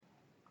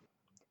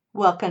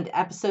Welcome to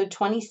episode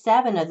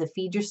 27 of the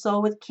Feed Your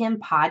Soul with Kim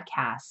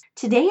podcast.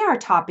 Today, our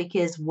topic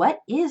is what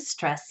is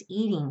stress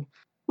eating?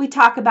 We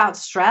talk about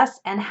stress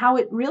and how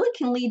it really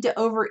can lead to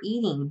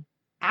overeating.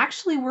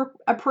 Actually, we're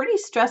a pretty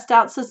stressed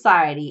out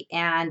society,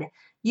 and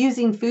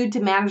using food to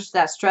manage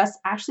that stress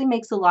actually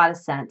makes a lot of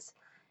sense.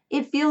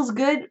 It feels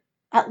good,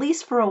 at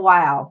least for a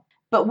while,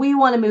 but we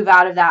want to move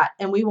out of that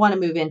and we want to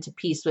move into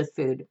peace with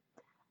food.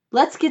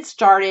 Let's get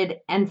started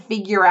and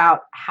figure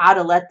out how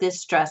to let this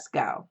stress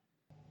go.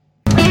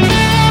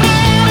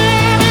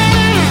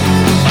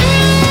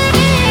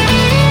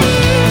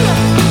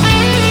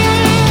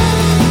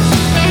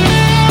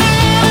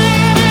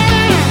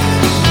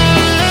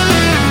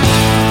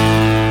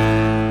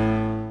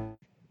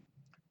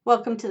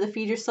 Welcome to the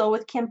Feed Your Soul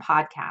with Kim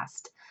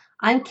podcast.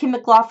 I'm Kim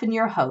McLaughlin,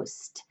 your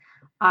host.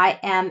 I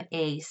am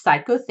a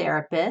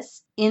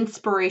psychotherapist,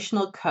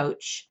 inspirational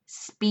coach,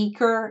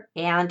 speaker,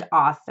 and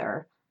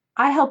author.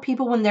 I help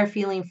people when they're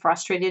feeling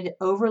frustrated,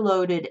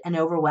 overloaded, and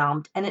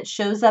overwhelmed, and it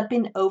shows up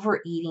in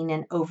overeating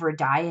and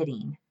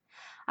over-dieting.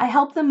 I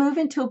help them move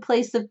into a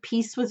place of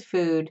peace with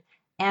food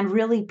and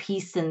really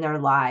peace in their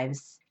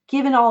lives.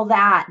 Given all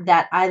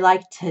that I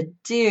like to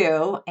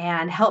do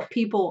and help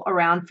people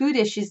around food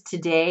issues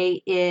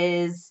today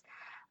is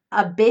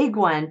a big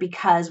one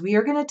because we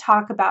are going to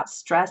talk about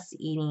stress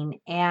eating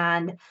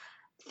and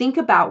think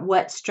about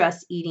what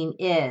stress eating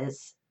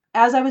is.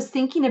 As I was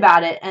thinking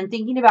about it and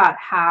thinking about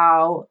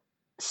how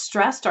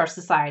stressed our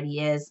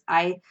society is,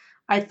 I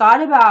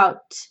thought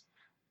about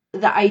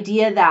the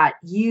idea that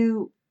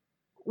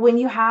when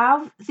you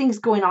have things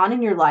going on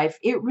in your life,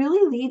 it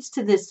really leads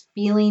to this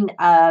feeling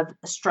of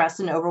stress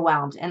and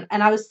overwhelmed. And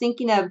I was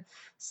thinking of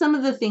some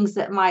of the things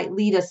that might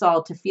lead us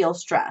all to feel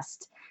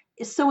stressed.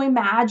 So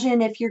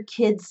imagine if your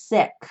kid's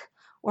sick,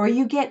 or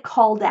you get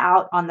called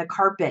out on the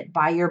carpet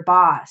by your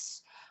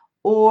boss,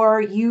 or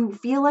you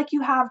feel like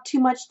you have too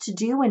much to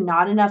do and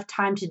not enough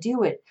time to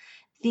do it.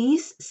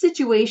 These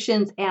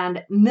situations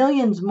and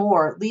millions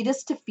more lead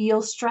us to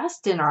feel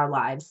stressed in our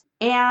lives.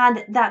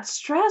 And that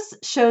stress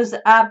shows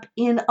up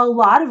in a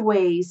lot of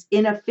ways,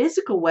 in a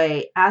physical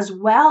way as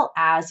well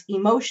as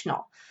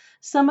emotional.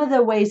 Some of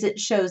the ways it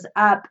shows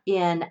up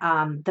in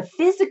the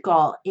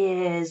physical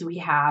is we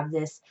have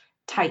this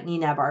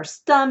tightening of our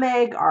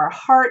stomach, our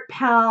heart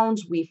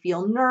pounds, we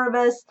feel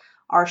nervous,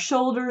 our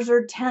shoulders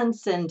are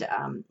tense, and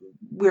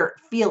we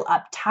feel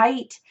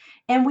uptight.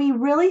 And we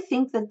really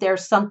think that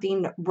there's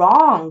something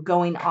wrong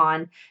going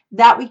on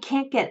that we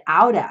can't get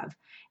out of.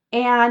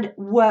 And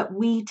what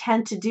we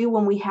tend to do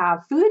when we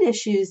have food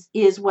issues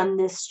is when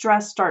this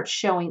stress starts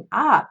showing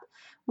up,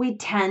 we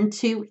tend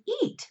to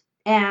eat.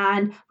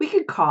 And we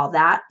could call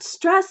that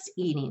stress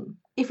eating.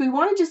 If we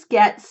want to just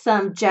get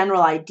some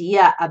general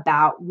idea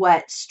about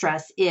what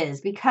stress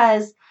is,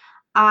 because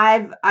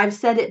I've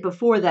said it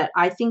before that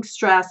I think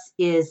stress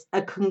is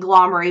a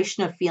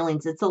conglomeration of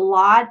feelings. It's a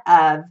lot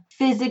of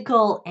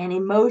physical and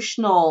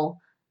emotional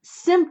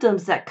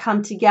symptoms that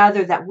come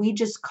together that we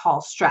just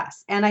call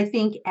stress. And I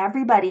think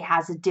everybody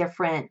has a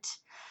different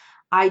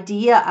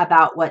idea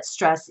about what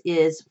stress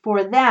is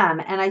for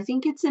them. And I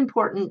think it's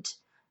important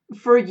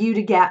for you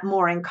to get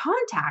more in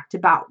contact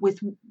with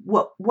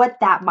what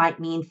that might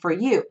mean for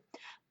you.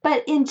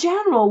 But in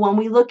general, when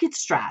we look at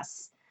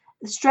stress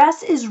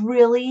is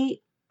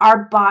really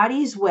our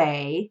body's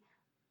way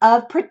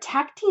of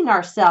protecting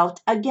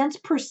ourselves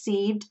against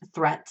perceived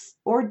threats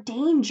or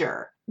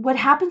danger. What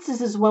happens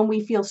is when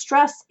we feel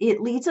stress,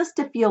 it leads us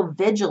to feel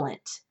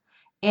vigilant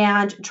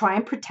and try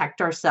and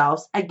protect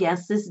ourselves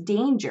against this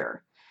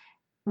danger.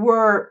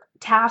 We're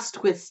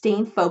tasked with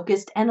staying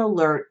focused and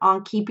alert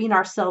on keeping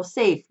ourselves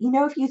safe.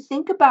 If you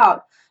think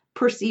about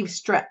perceived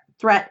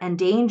threat and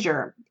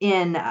danger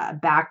in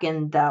back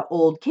in the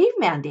old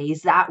caveman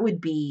days, that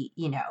would be,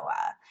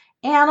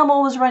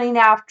 animal was running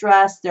after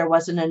us, there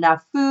wasn't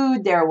enough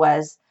food, there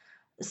was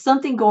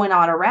something going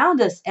on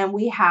around us, and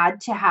we had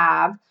to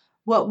have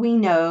what we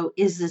know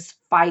is this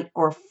fight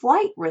or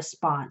flight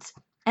response.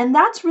 And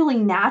that's really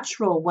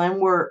natural when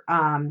we're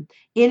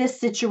in a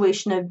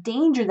situation of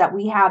danger, that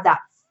we have that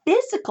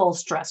physical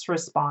stress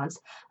response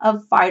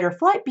of fight or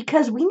flight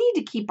because we need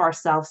to keep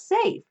ourselves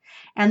safe.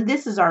 And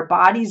this is our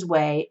body's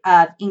way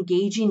of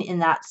engaging in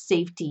that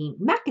safety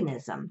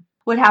mechanism.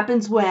 What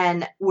happens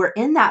when we're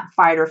in that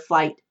fight or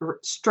flight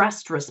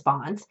stressed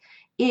response,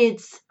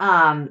 it's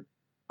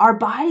our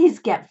bodies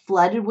get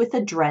flooded with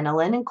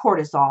adrenaline and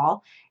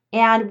cortisol,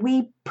 and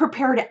we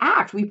prepare to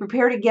act. We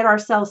prepare to get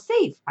ourselves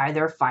safe,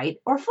 either fight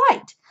or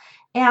flight.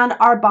 And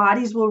our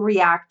bodies will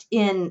react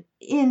in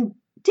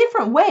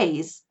different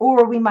ways,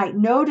 or we might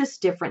notice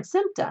different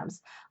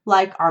symptoms,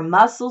 like our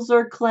muscles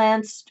are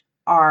clenched,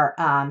 our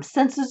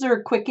senses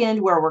are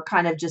quickened, where we're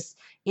kind of just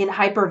in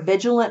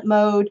hypervigilant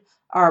mode,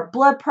 our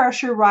blood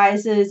pressure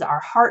rises,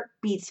 our heart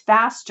beats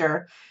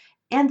faster.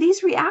 And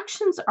these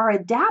reactions are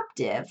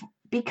adaptive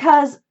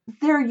because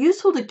they're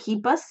useful to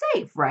keep us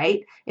safe,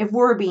 right? If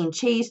we're being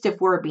chased, if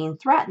we're being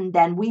threatened,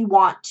 then we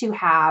want to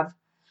have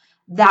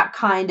that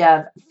kind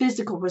of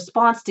physical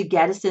response to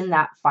get us in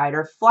that fight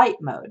or flight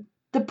mode.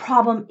 The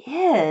problem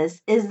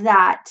is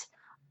that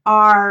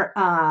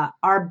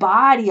our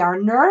body, our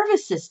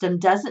nervous system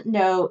doesn't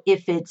know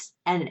if it's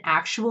an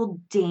actual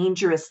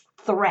dangerous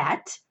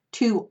threat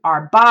to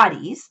our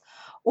bodies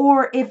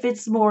or if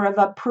it's more of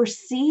a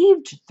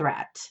perceived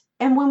threat.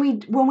 And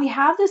when we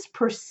have this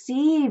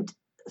perceived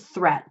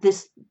threat,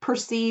 this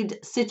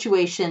perceived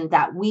situation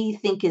that we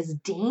think is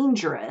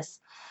dangerous,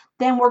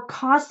 then we're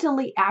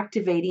constantly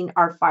activating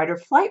our fight or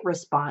flight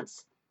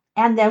response.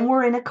 And then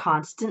we're in a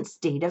constant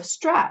state of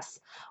stress.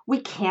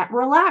 We can't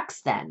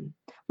relax then.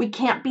 We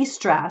can't be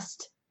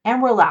stressed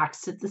and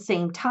relaxed at the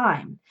same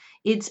time.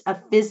 It's a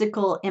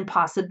physical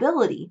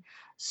impossibility.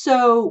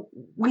 So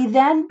we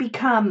then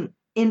become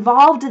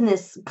involved in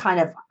this kind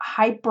of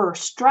hyper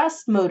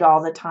stressed mode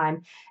all the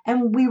time.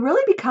 And we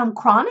really become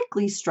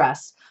chronically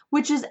stressed,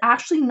 which is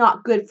actually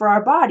not good for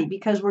our body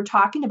because we're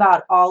talking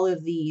about all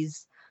of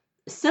these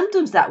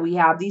symptoms that we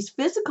have, these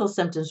physical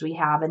symptoms we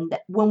have. And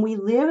when we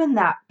live in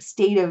that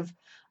state of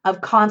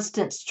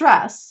constant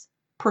stress,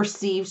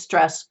 perceived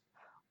stress,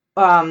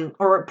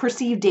 or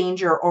perceived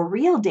danger or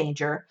real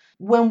danger,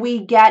 when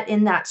we get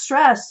in that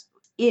stress,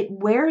 it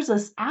wears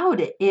us out.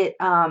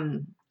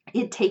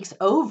 It takes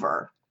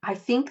over. I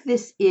think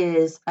this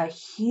is a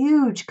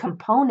huge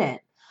component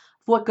of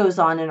what goes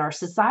on in our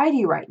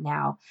society right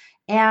now.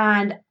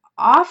 And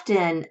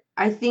often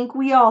I think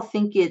we all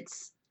think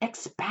it's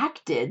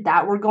expected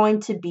that we're going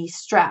to be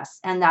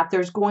stressed and that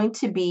there's going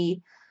to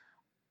be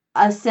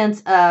a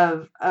sense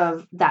of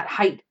that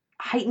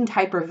heightened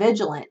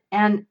hypervigilant.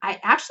 And I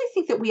actually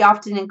think that we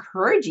often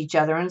encourage each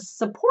other and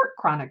support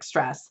chronic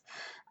stress.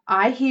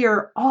 I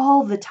hear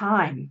all the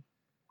time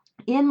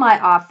in my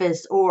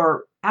office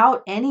or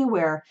out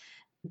anywhere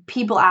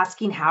people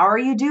asking, "How are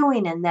you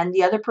doing?" And then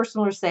the other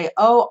person will say,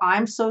 "Oh,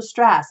 I'm so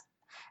stressed."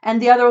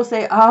 And the other will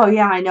say, "Oh,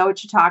 yeah, I know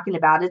what you're talking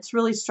about. It's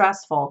really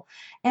stressful."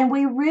 And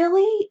we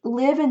really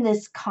live in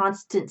this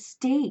constant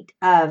state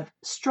of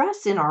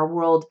stress in our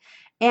world.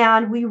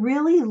 And we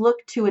really look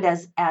to it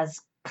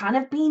as kind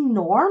of being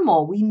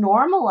normal. We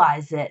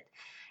normalize it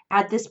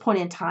at this point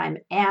in time.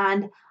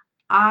 And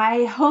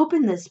I hope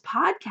in this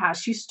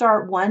podcast you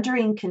start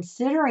wondering,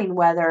 considering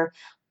whether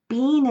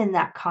being in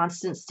that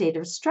constant state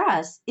of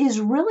stress is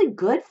really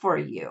good for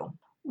you.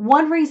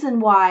 One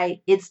reason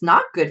why it's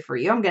not good for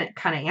you, I'm going to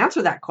kind of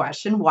answer that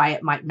question, why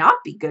it might not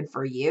be good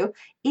for you,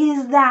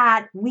 is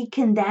that we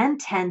can then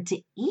tend to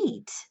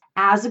eat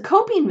as a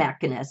coping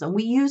mechanism.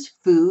 We use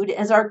food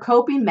as our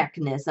coping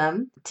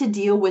mechanism to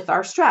deal with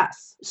our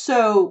stress.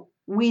 So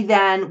we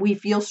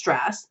feel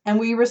stressed and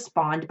we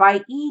respond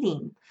by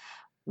eating.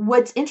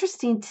 What's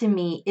interesting to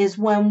me is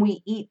when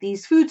we eat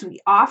these foods, we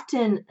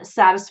often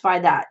satisfy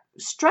that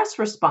stress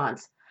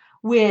response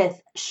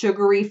with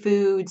sugary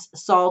foods,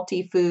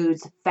 salty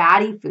foods,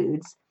 fatty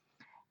foods.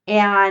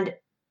 And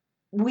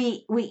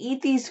we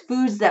eat these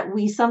foods that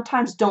we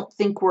sometimes don't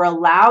think we're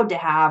allowed to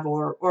have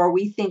or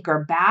we think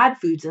are bad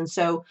foods. And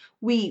so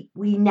we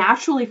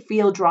naturally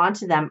feel drawn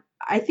to them.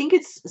 I think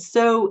it's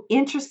so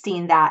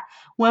interesting that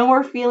when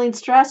we're feeling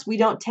stressed, we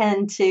don't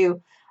tend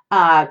to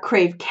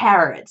crave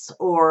carrots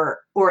or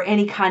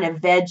any kind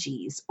of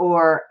veggies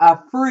or a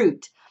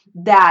fruit,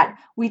 that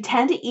we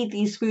tend to eat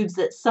these foods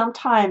that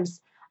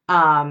sometimes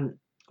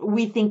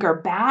we think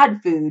are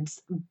bad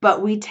foods,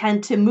 but we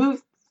tend to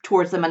move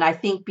towards them. And I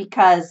think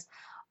because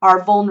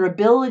our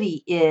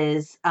vulnerability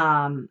is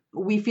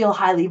we feel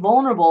highly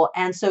vulnerable.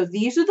 And so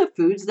these are the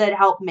foods that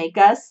help make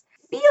us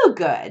feel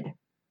good.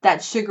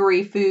 That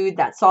sugary food,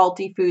 that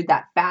salty food,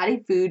 that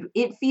fatty food,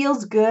 it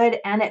feels good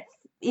and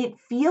it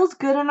feels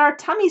good in our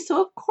tummy.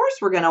 So of course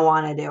we're going to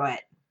want to do it.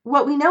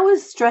 What we know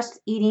is stress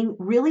eating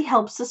really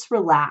helps us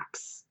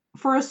relax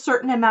for a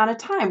certain amount of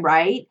time,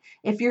 right?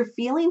 If you're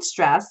feeling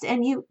stressed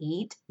and you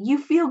eat, you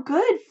feel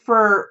good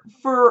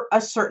for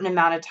a certain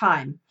amount of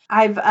time.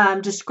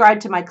 I've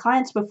described to my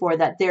clients before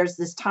that there's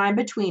this time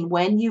between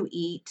when you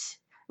eat,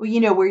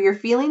 where you're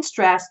feeling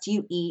stressed,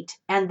 you eat,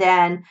 and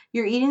then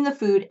you're eating the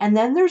food. And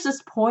then there's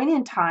this point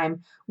in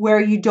time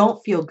where you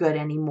don't feel good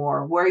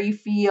anymore, where you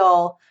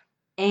feel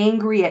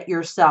angry at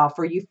yourself,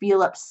 or you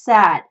feel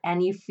upset,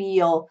 and you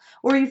feel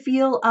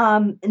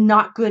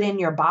not good in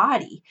your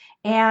body.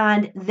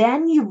 And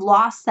then you've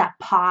lost that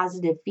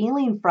positive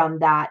feeling from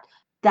that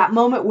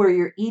moment where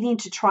you're eating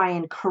to try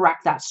and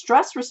correct that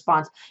stress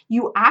response.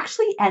 You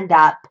actually end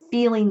up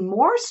feeling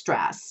more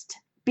stressed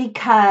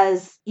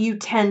because you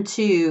tend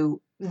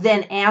to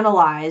then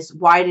analyze,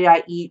 why did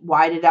I eat?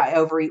 Why did I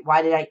overeat?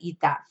 Why did I eat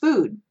that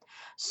food?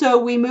 So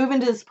we move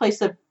into this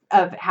place of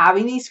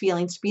having these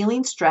feelings,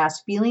 feeling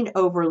stressed, feeling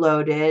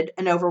overloaded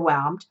and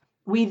overwhelmed.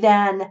 We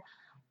then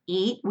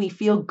eat, we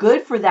feel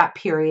good for that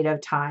period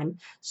of time.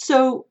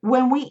 So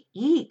when we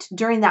eat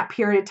during that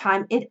period of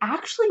time, it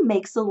actually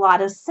makes a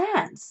lot of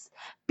sense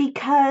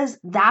because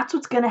that's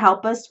what's going to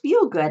help us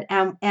feel good.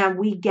 And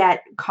we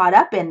get caught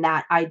up in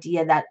that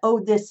idea that, oh,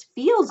 this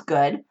feels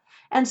good.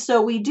 And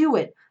so we do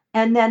it.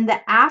 And then the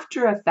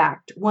after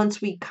effect, once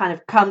we kind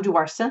of come to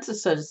our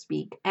senses, so to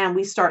speak, and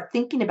we start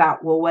thinking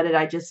about, well, what did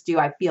I just do?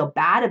 I feel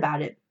bad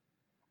about it.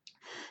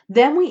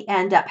 Then we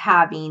end up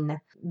having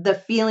the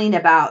feeling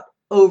about,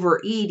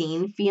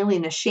 overeating,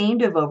 feeling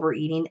ashamed of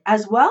overeating,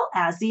 as well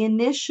as the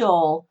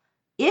initial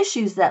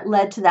issues that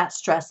led to that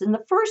stress in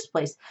the first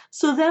place.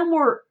 So then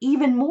we're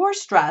even more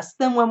stressed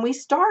than when we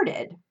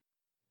started.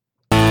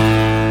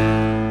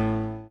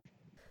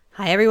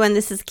 Hi, everyone.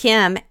 This is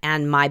Kim,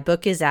 and my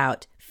book is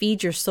out.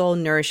 Feed Your Soul,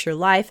 Nourish Your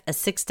Life, a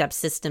 6-step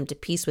system to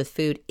peace with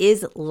food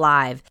is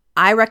live.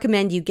 I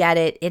recommend you get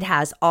it. It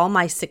has all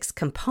my 6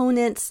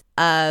 components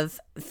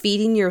of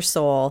feeding your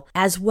soul,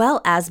 as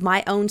well as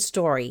my own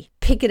story.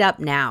 Pick it up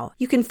now.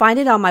 You can find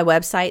it on my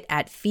website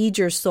at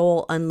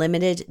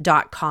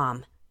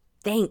feedyoursoulunlimited.com.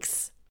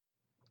 Thanks.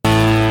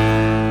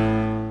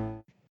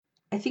 I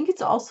think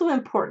it's also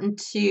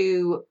important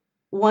to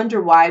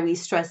wonder why we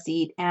stress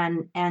eat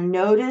and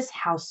notice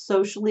how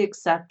socially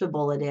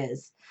acceptable it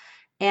is.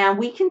 And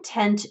we can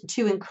tend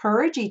to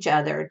encourage each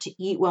other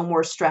to eat when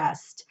we're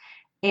stressed.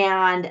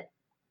 And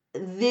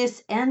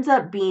this ends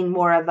up being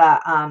more of a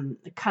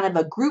kind of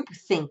a group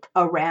think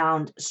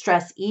around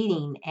stress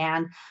eating.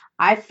 And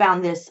I've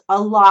found this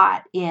a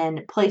lot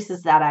in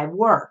places that I've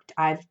worked.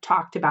 I've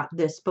talked about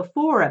this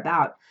before,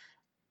 about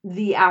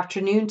the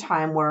afternoon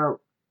time where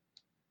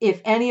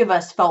if any of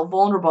us felt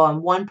vulnerable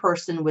and one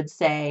person would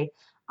say,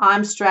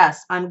 I'm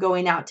stressed, I'm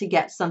going out to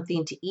get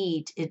something to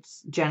eat,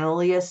 it's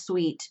generally a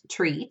sweet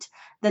treat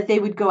that they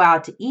would go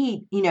out to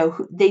eat.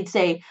 They'd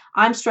say,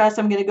 I'm stressed,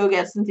 I'm going to go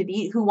get something to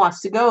eat. Who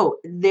wants to go?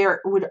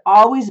 There would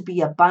always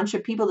be a bunch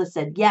of people that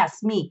said,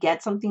 yes, me,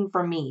 get something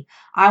for me.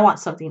 I want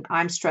something.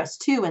 I'm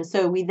stressed too. And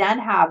so we then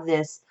have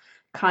this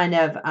kind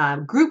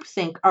of group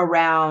think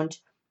around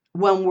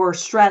when we're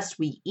stressed,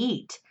 we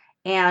eat.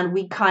 And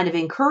we kind of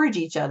encourage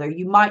each other.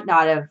 You might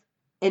not have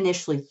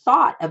initially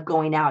thought of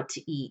going out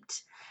to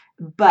eat,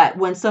 but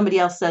when somebody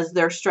else says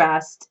they're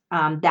stressed,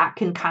 that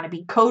can kind of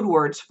be code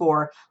words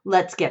for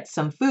let's get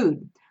some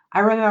food. I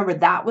remember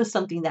that was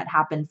something that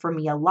happened for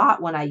me a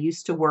lot when I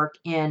used to work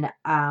in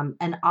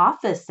an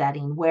office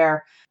setting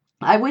where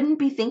I wouldn't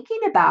be thinking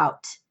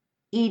about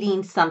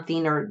eating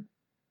something or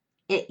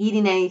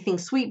eating anything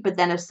sweet. But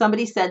then if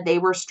somebody said they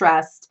were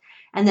stressed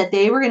and that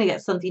they were going to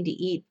get something to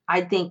eat,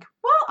 I'd think,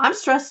 well, I'm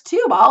stressed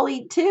too. I'll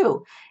eat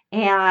too.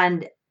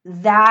 And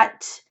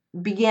that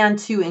began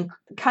to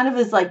kind of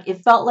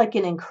it felt like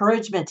an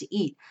encouragement to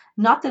eat.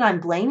 Not that I'm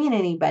blaming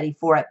anybody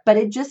for it, but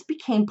it just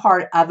became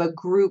part of a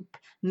group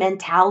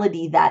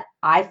mentality that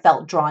I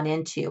felt drawn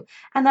into.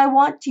 And I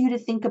want you to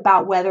think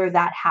about whether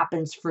that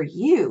happens for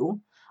you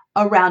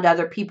around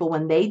other people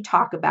when they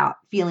talk about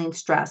feeling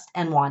stressed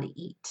and want to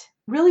eat.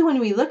 Really, when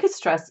we look at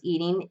stress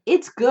eating,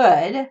 it's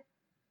good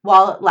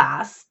while it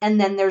lasts,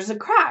 and then there's a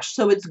crash.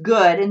 So it's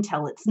good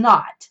until it's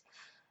not.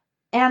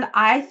 And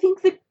I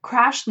think the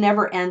crash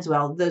never ends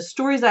well. The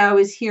stories I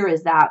always hear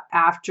is that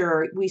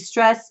after we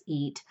stress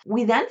eat,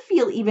 we then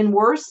feel even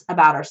worse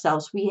about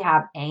ourselves. We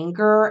have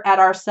anger at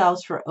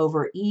ourselves for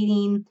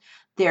overeating.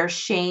 There's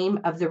shame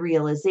of the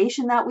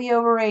realization that we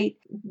overate.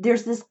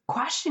 There's this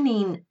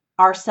questioning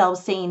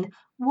ourselves saying,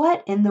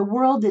 what in the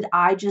world did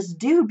I just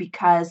do?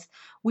 Because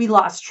we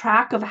lost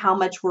track of how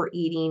much we're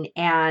eating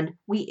and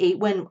we ate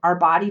when our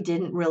body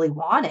didn't really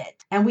want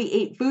it. And we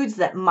ate foods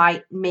that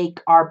might make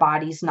our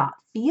bodies not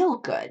feel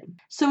good.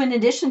 So in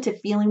addition to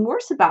feeling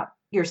worse about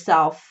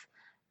yourself,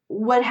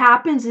 what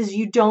happens is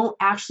you don't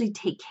actually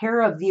take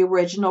care of the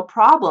original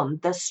problem.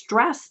 The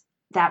stress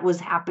that was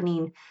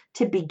happening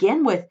to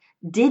begin with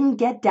didn't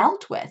get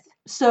dealt with.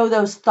 So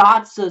those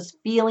thoughts, those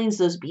feelings,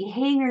 those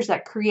behaviors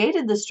that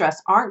created the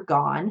stress aren't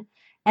gone.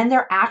 And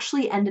they're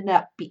actually ending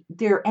up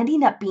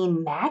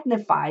being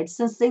magnified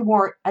since they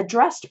weren't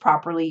addressed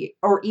properly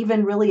or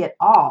even really at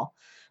all.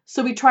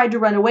 So we tried to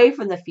run away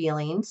from the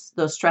feelings,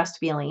 those stressed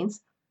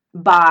feelings,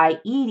 by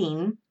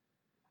eating,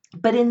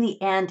 but in the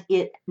end,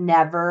 it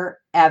never,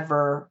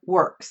 ever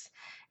works.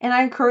 And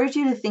I encourage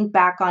you to think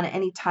back on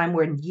any time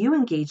when you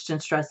engaged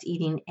in stress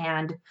eating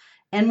and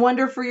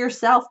wonder for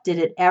yourself, did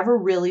it ever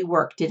really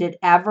work? Did it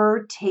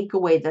ever take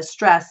away the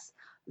stress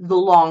the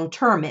long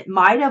term? It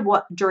might have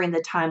during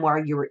the time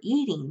while you were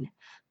eating,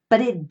 but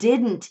it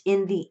didn't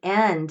in the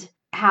end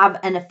have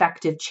an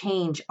effective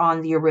change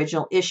on the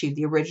original issue,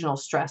 the original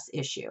stress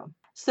issue.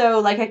 So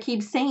like I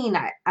keep saying,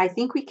 I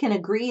think we can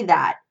agree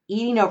that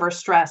eating over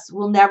stress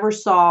will never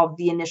solve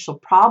the initial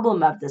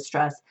problem of the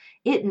stress.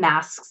 It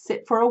masks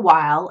it for a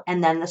while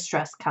and then the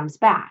stress comes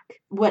back.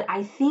 What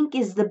I think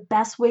is the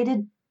best way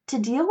to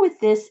deal with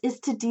this is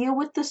to deal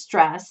with the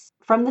stress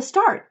from the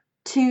start.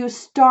 To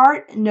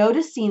start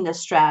noticing the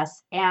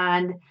stress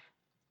and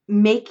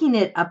making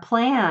it a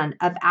plan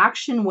of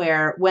action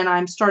where when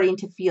I'm starting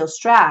to feel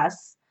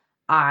stress,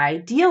 I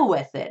deal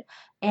with it.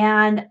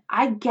 And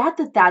I get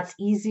that that's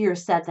easier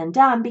said than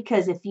done,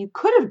 because if you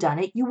could have done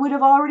it, you would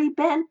have already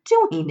been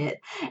doing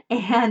it.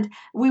 And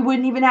we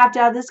wouldn't even have to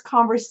have this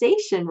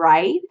conversation,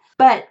 right?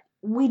 But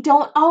we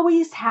don't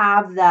always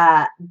have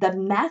the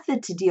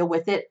method to deal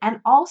with it. And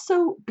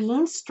also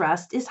being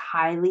stressed is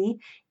highly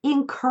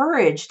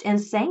encouraged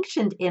and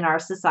sanctioned in our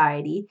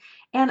society.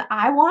 And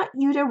I want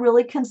you to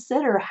really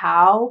consider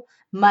how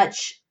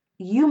much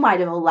you might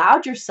have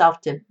allowed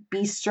yourself to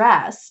be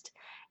stressed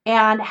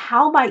and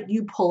how might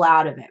you pull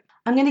out of it.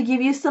 I'm going to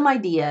give you some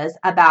ideas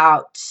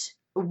about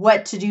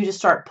what to do to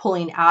start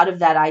pulling out of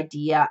that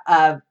idea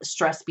of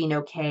stress being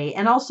okay,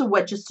 and also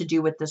what just to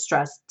do with the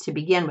stress to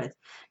begin with,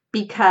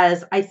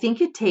 because I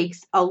think it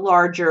takes a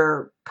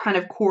larger kind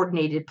of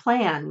coordinated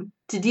plan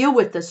to deal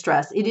with the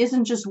stress. It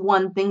isn't just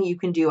one thing you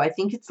can do. I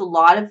think it's a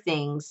lot of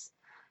things,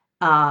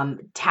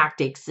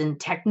 tactics and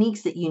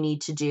techniques that you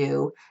need to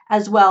do,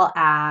 as well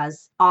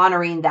as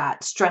honoring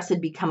that stress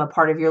had become a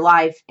part of your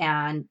life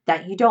and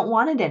that you don't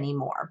want it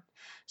anymore.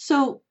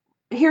 So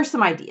here's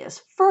some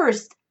ideas.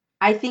 First,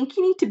 I think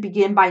you need to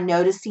begin by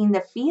noticing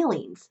the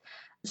feelings.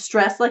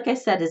 Stress, like I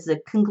said, is a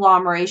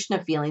conglomeration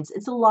of feelings.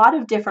 It's a lot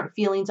of different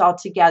feelings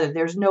altogether.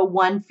 There's no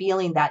one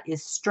feeling that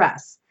is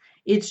stress.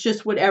 It's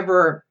just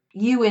whatever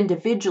you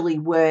individually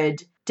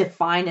would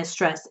define as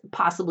stress,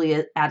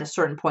 possibly at a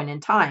certain point in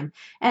time.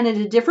 And at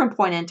a different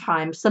point in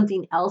time,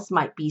 something else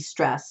might be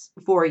stress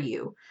for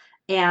you.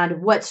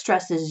 And what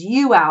stresses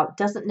you out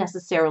doesn't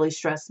necessarily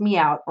stress me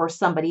out or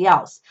somebody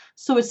else.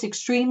 So it's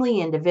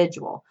extremely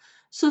individual.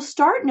 So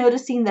start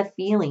noticing the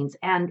feelings.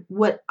 And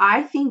what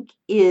I think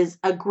is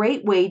a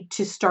great way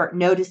to start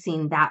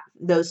noticing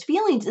those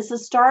feelings is to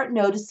start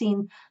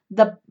noticing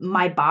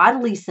my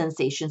bodily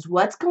sensations.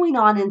 What's going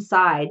on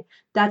inside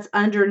that's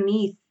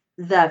underneath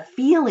the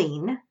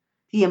feeling,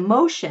 the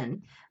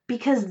emotion,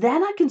 because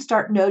then I can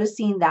start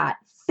noticing that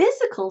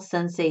physical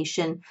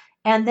sensation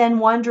and then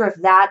wonder if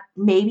that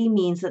maybe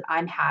means that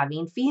I'm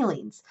having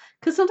feelings.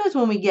 Because sometimes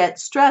when we get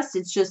stressed,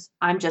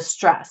 I'm just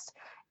stressed.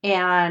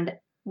 And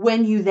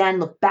when you then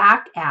look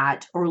back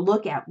at or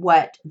look at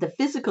what the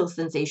physical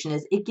sensation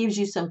is, it gives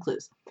you some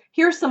clues.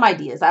 Here's some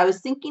ideas. I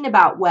was thinking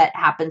about what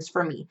happens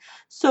for me.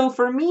 So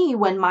for me,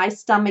 when my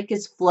stomach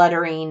is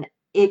fluttering,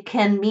 it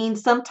can mean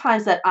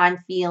sometimes that I'm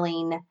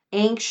feeling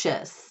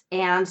anxious.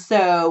 And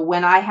so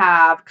when I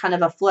have kind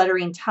of a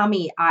fluttering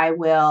tummy, I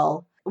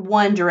will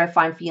wonder if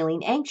I'm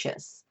feeling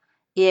anxious.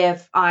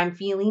 If I'm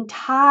feeling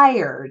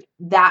tired,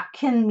 that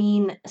can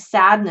mean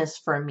sadness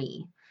for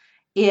me.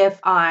 If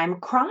I'm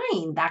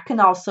crying, that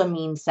can also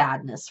mean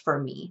sadness for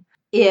me.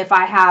 If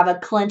I have a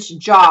clenched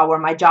jaw where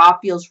my jaw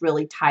feels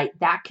really tight,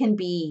 that can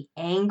be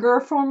anger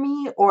for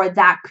me, or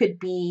that could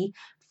be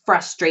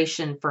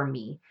frustration for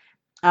me.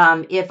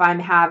 If I'm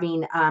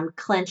having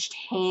clenched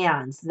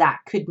hands, that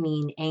could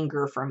mean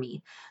anger for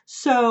me.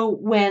 So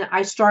when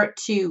I start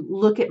to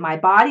look at my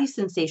body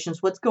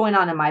sensations, what's going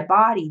on in my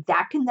body,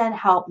 that can then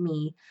help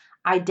me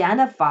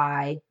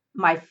identify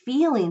my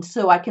feelings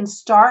so I can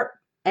start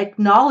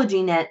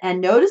acknowledging it and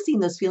noticing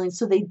those feelings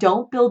so they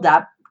don't build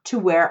up to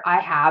where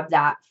I have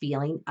that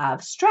feeling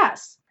of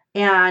stress.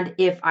 And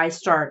if I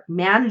start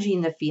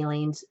managing the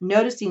feelings,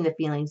 noticing the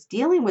feelings,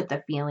 dealing with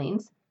the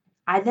feelings,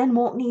 I then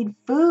won't need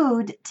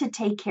food to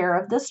take care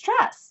of the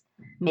stress.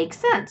 Makes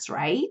sense,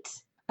 right?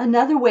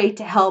 Another way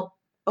to help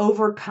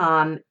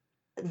overcome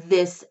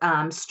this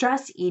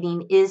stress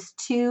eating is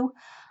to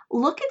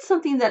look at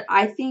something that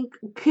I think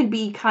could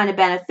be kind of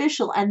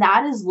beneficial, and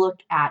that is look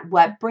at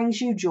what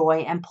brings you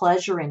joy and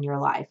pleasure in your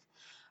life.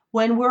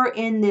 When we're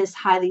in this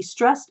highly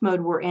stressed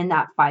mode, we're in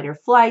that fight or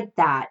flight,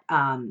 that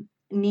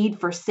need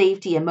for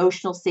safety,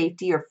 emotional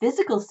safety or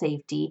physical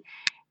safety.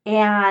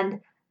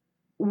 And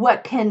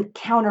what can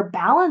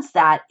counterbalance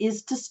that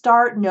is to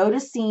start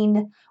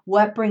noticing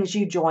what brings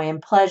you joy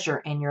and pleasure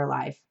in your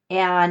life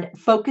and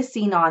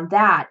focusing on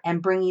that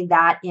and bringing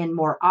that in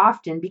more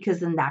often, because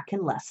then that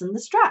can lessen the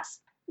stress.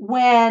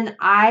 When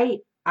I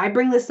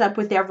bring this up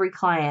with every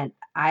client,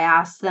 I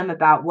ask them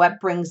about what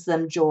brings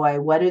them joy.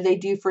 What do they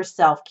do for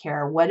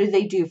self-care? What do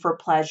they do for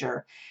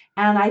pleasure?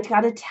 And I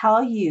got to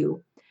tell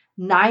you,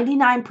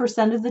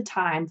 99% of the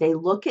time, they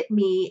look at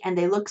me and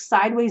they look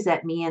sideways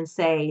at me and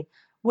say,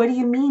 what do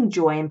you mean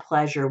joy and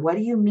pleasure? What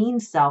do you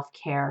mean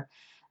self-care?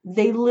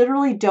 They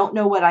literally don't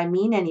know what I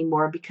mean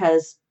anymore,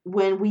 because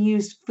when we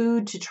use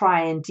food to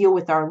try and deal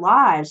with our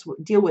lives,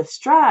 deal with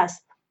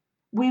stress,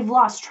 we've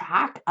lost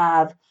track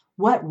of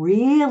what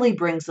really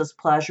brings us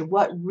pleasure,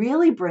 what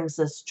really brings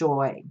us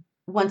joy.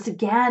 Once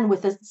again,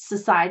 with a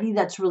society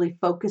that's really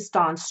focused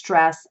on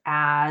stress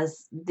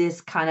as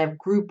this kind of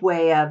group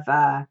way of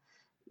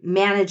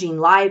managing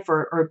life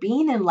or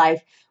being in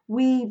life,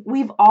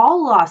 we've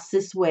all lost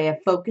this way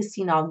of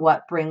focusing on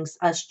what brings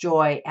us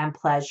joy and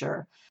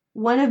pleasure.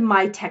 One of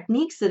my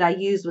techniques that I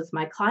use with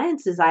my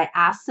clients is I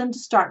ask them to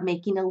start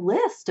making a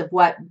list of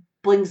what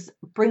brings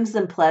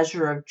them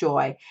pleasure or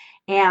joy,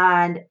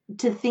 and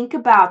to think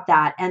about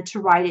that and to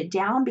write it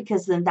down,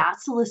 because then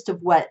that's a list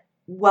of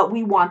what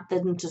we want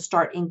them to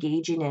start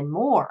engaging in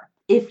more.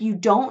 If you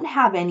don't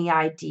have any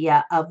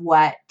idea of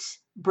what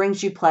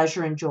brings you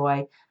pleasure and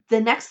joy, the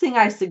next thing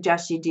I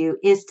suggest you do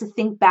is to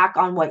think back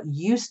on what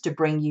used to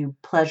bring you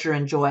pleasure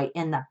and joy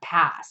in the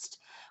past.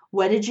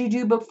 What did you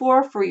do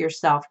before for your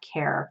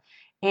self-care?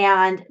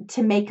 And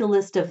to make a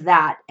list of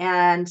that.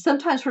 And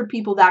sometimes for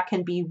people that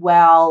can be,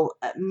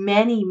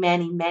 many,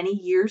 many, many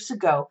years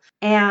ago.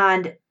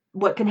 And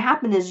what can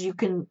happen is you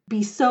can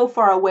be so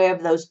far away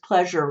of those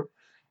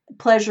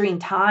pleasuring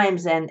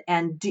times and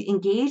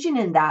engaging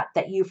in that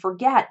you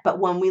forget. But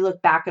when we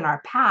look back in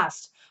our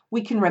past,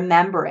 we can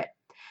remember it.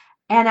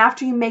 And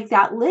after you make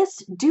that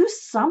list, do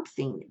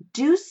something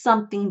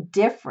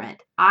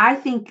different. I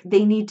think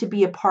they need to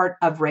be a part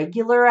of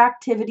regular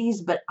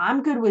activities, but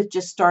I'm good with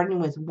just starting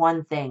with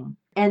one thing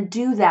and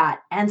do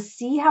that and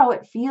see how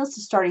it feels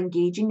to start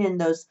engaging in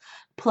those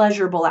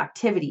pleasurable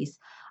activities.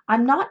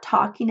 I'm not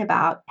talking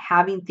about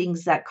having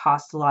things that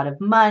cost a lot of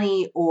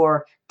money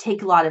or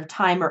take a lot of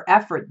time or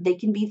effort. They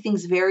can be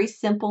things very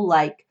simple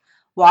like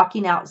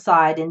walking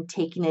outside and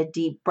taking a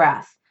deep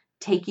breath,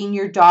 taking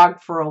your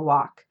dog for a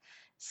walk,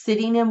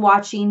 sitting and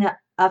watching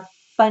a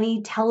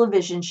funny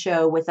television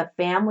show with a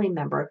family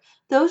member.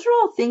 Those are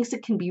all things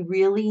that can be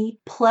really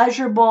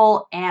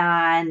pleasurable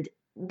and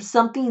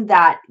something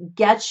that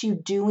gets you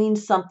doing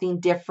something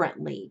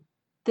differently.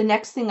 The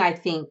next thing I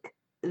think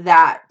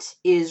that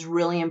is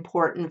really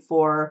important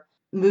for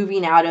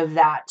moving out of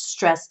that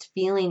stressed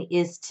feeling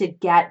is to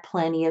get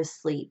plenty of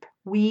sleep.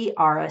 We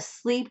are a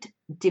sleep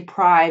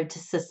deprived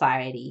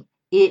society.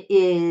 It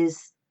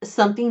is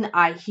something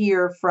I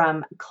hear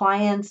from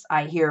clients,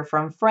 I hear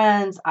from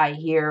friends, I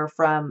hear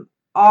from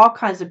all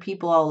kinds of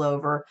people all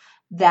over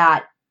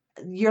that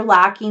you're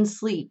lacking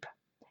sleep.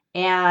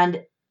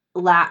 And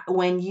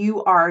when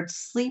you are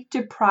sleep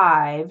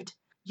deprived,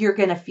 you're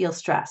going to feel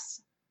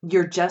stress.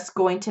 You're just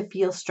going to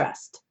feel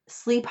stressed.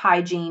 Sleep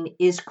hygiene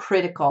is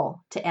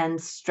critical to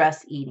end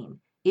stress eating.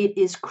 It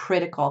is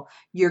critical.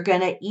 You're going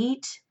to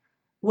eat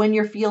when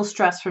you feel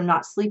stressed from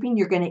not sleeping.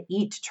 You're going to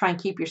eat to try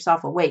and keep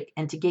yourself awake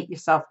and to get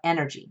yourself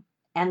energy.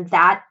 And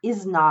that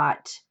is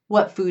not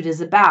what food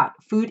is about.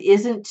 Food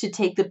isn't to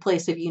take the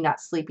place of you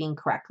not sleeping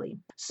correctly.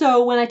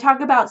 So when I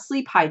talk about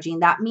sleep hygiene,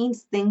 that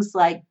means things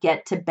like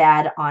get to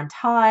bed on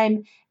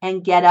time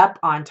and get up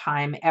on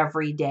time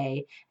every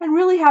day and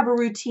really have a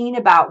routine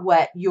about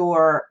what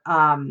your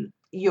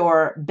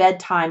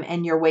bedtime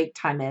and your wake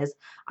time is.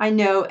 I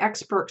know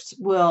experts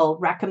will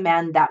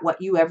recommend that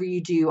whatever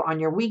you do on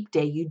your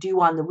weekday, you do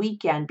on the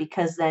weekend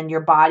because then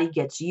your body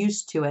gets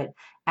used to it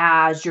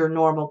as your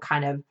normal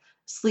kind of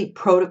sleep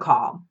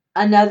protocol.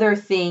 Another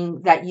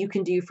thing that you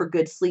can do for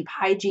good sleep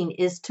hygiene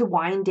is to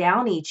wind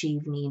down each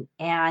evening.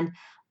 And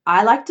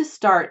I like to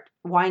start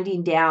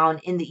winding down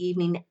in the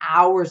evening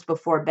hours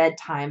before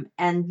bedtime.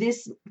 And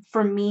this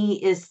for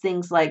me is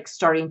things like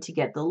starting to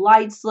get the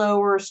lights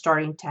lower,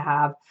 starting to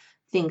have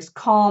things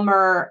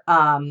calmer,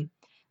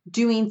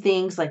 doing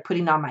things like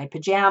putting on my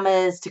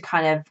pajamas to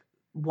kind of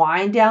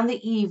wind down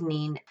the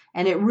evening.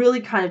 And it really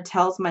kind of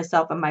tells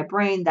myself and my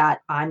brain that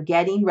I'm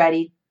getting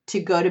ready to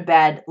go to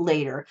bed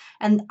later.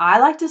 And I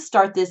like to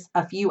start this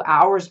a few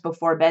hours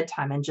before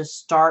bedtime and just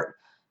start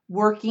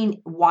working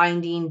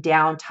winding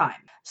down time.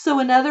 So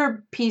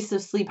another piece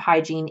of sleep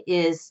hygiene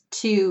is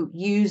to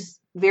use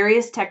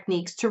various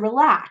techniques to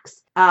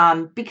relax,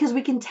 because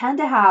we can tend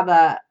to have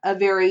a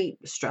very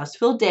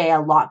stressful day, a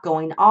lot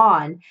going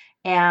on,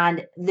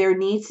 and there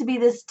needs to be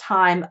this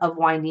time of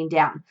winding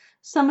down.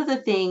 Some of the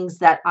things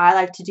that I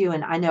like to do,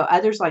 and I know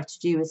others like to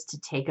do, is to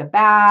take a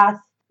bath,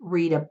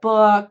 read a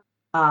book,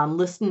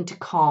 listening to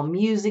calm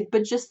music,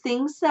 but just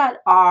things that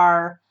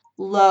are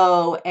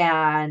low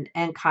and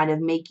kind of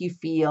make you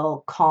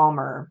feel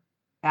calmer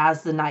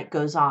as the night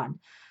goes on.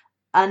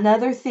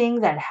 Another thing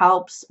that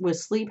helps with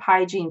sleep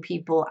hygiene,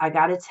 people, I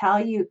got to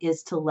tell you,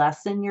 is to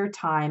lessen your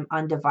time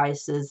on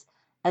devices,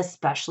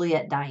 especially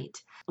at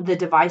night. The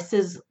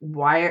devices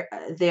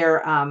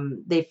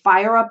they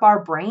fire up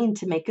our brain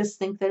to make us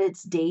think that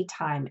it's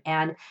daytime,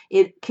 and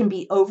it can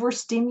be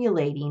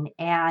overstimulating.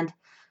 And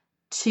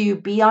to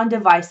be on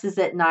devices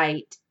at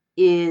night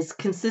is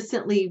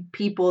consistently,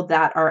 people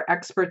that are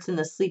experts in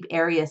the sleep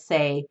area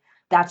say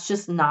that's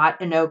just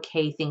not an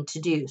okay thing to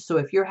do. So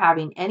if you're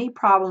having any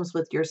problems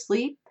with your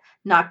sleep,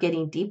 not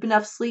getting deep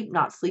enough sleep,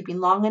 not sleeping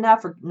long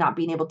enough, or not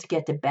being able to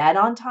get to bed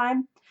on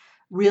time,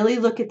 really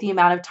look at the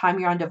amount of time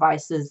you're on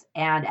devices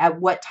and at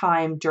what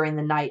time during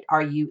the night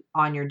are you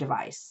on your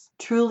device.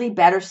 Truly,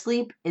 better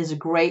sleep is a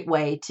great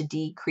way to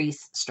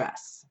decrease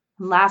stress.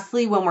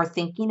 Lastly, when we're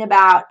thinking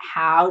about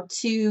how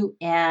to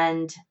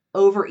end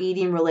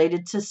overeating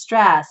related to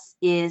stress,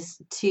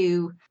 is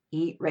to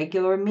eat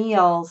regular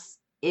meals.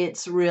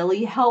 It's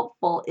really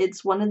helpful.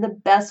 It's one of the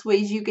best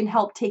ways you can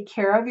help take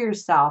care of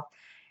yourself.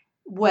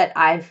 What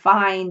I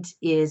find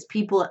is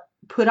people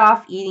put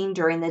off eating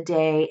during the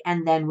day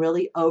and then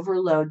really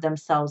overload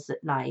themselves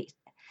at night.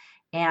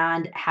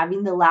 And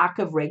having the lack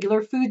of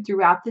regular food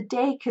throughout the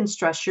day can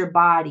stress your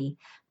body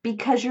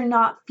because you're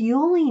not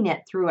fueling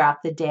it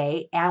throughout the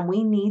day. And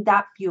we need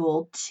that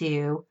fuel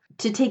to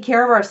take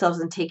care of ourselves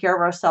and take care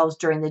of ourselves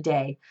during the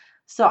day.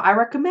 So I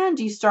recommend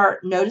you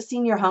start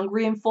noticing your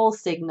hungry and full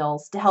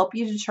signals to help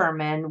you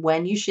determine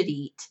when you should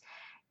eat,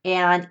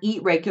 and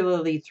eat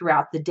regularly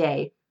throughout the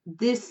day.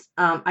 This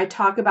I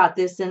talk about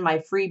this in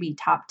my freebie,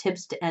 Top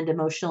Tips to End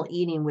Emotional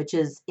Eating, which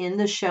is in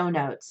the show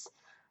notes.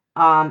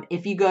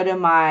 If you go to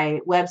my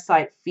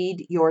website,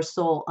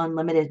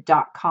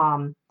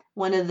 feedyoursoulunlimited.com,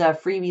 one of the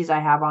freebies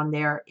I have on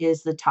there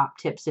is the top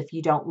tips if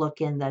you don't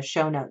look in the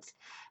show notes.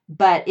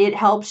 But it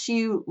helps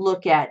you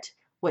look at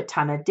What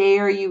time of day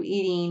are you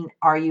eating?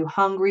 Are you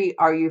hungry?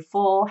 Are you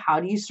full? How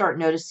do you start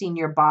noticing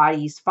your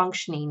body's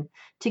functioning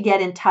to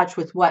get in touch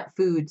with what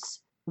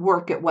foods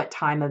work at what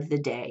time of the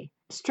day?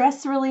 Stress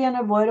is really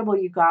unavoidable,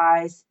 you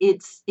guys.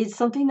 It's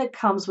something that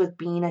comes with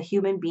being a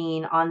human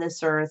being on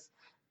this earth,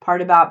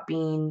 part about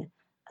being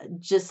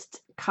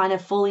just kind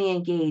of fully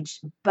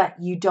engaged, but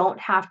you don't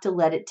have to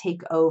let it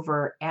take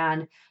over.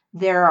 And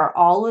there are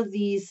all of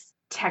these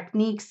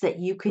techniques that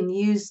you can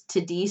use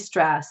to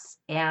de-stress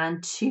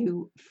and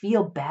to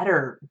feel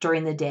better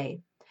during the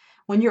day.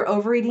 When you're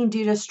overeating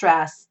due to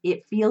stress,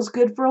 it feels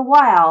good for a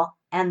while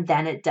and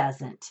then it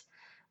doesn't.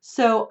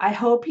 So I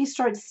hope you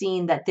start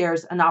seeing that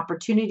there's an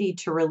opportunity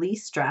to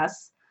release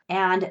stress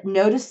and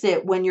notice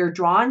it when you're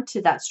drawn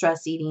to that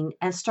stress eating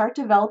and start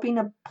developing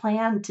a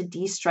plan to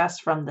de-stress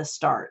from the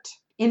start.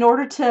 In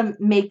order to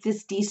make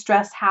this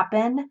de-stress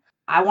happen,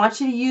 I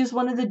want you to use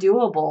one of the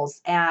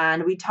doables.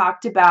 And we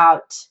talked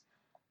about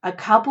a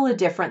couple of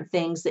different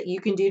things that you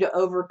can do to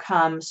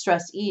overcome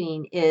stress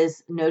eating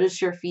is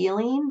notice your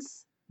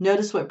feelings,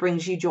 notice what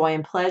brings you joy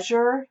and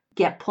pleasure,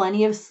 get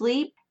plenty of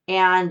sleep,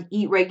 and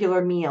eat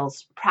regular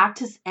meals.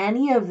 Practice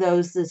any of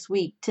those this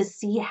week to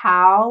see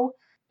how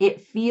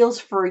it feels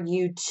for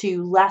you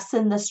to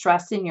lessen the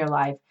stress in your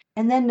life.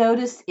 And then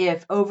notice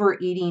if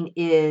overeating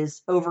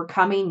is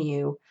overcoming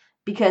you,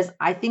 because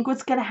I think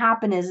what's going to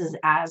happen is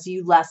as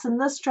you lessen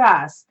the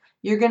stress,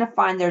 you're going to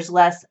find there's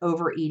less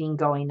overeating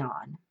going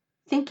on.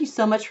 Thank you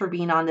so much for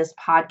being on this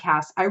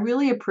podcast. I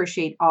really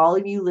appreciate all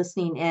of you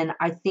listening in.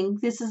 I think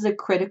this is a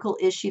critical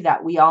issue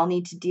that we all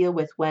need to deal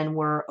with when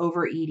we're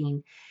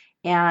overeating.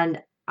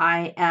 And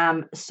I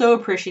am so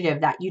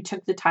appreciative that you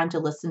took the time to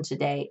listen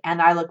today.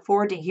 And I look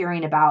forward to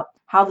hearing about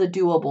how the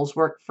doables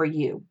work for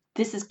you.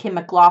 This is Kim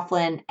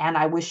McLaughlin, and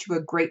I wish you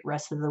a great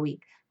rest of the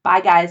week.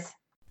 Bye, guys.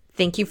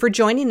 Thank you for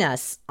joining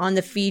us on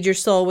the Feed Your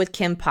Soul with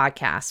Kim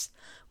podcast.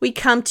 We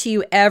come to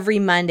you every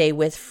Monday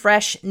with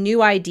fresh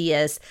new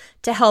ideas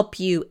to help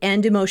you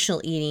end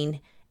emotional eating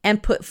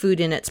and put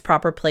food in its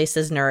proper place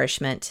as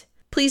nourishment.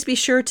 Please be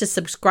sure to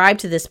subscribe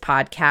to this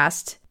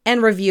podcast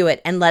and review it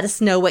and let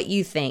us know what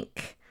you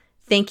think.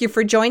 Thank you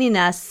for joining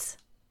us.